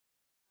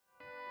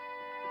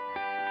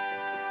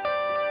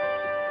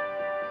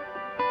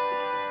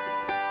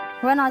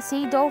When I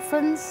see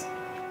dolphins,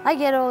 I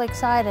get all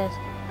excited.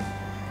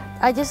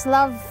 I just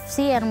love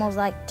sea animals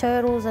like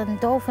turtles and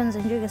dolphins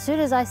and dugongs. As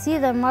soon as I see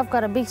them, I've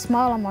got a big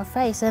smile on my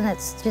face, and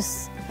it's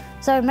just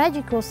so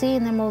magical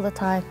seeing them all the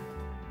time.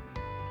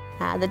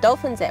 The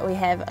dolphins that we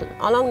have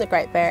along the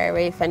Great Barrier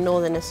Reef in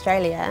Northern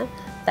Australia,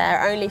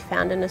 they're only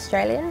found in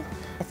Australia.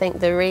 I think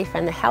the reef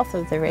and the health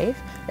of the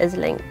reef is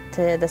linked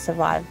to the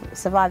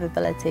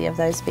survivability of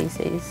those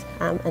species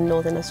in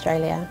Northern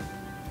Australia.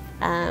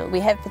 We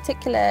have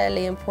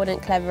particularly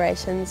important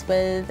collaborations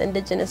with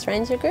Indigenous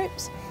ranger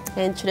groups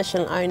and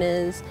traditional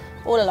owners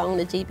all along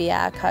the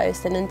GBR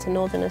coast and into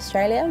Northern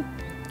Australia.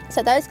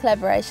 So those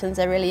collaborations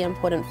are really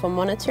important for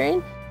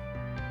monitoring.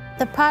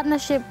 The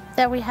partnership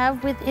that we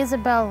have with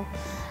Isabel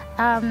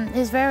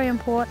is very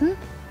important.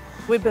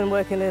 We've been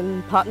working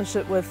in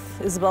partnership with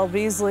Isabel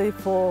Beasley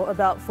for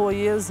about 4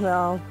 years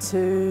now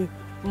to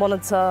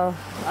monitor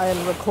and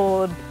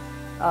record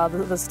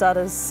the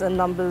status and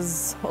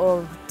numbers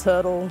of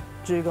turtle,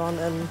 dugong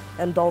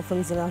and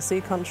dolphins in our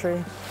sea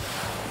country.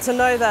 To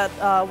know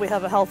that we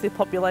have a healthy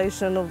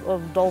population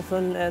of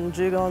dolphin and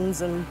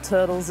dugongs and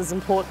turtles is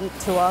important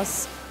to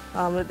us.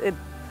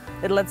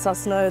 It lets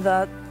us know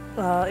that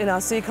in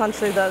our sea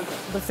country that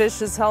the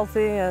fish is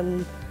healthy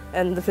and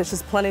the fish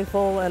is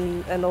plentiful,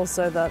 and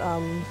also that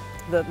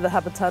the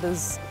habitat and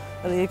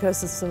the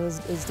ecosystem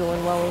is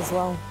doing well as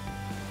well.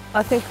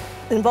 I think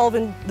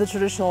involving the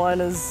traditional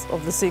owners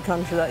of the sea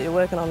country that you're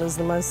working on is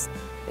the most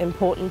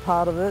important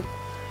part of it.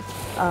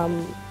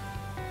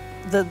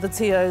 The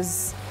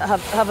TOs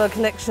have a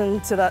connection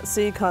to that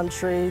sea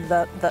country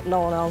that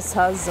no one else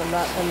has, and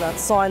that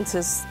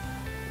scientists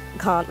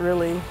can't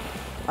really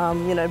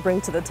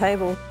bring to the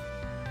table.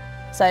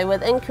 So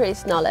with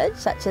increased knowledge,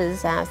 such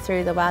as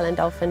through the Whale and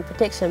Dolphin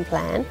Protection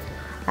Plan,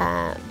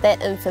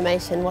 that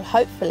information will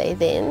hopefully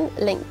then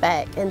link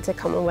back into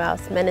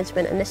Commonwealth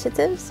management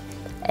initiatives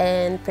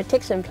and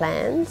protection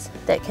plans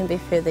that can be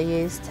further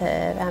used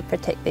to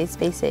protect these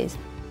species.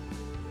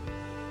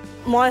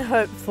 My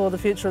hope for the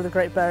future of the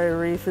Great Barrier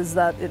Reef is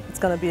that it's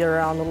going to be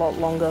around a lot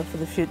longer for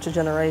the future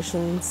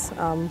generations.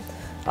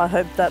 I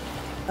hope that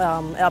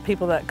our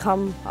people that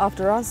come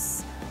after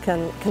us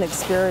can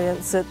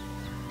experience it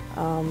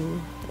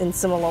in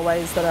similar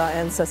ways that our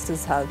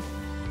ancestors had.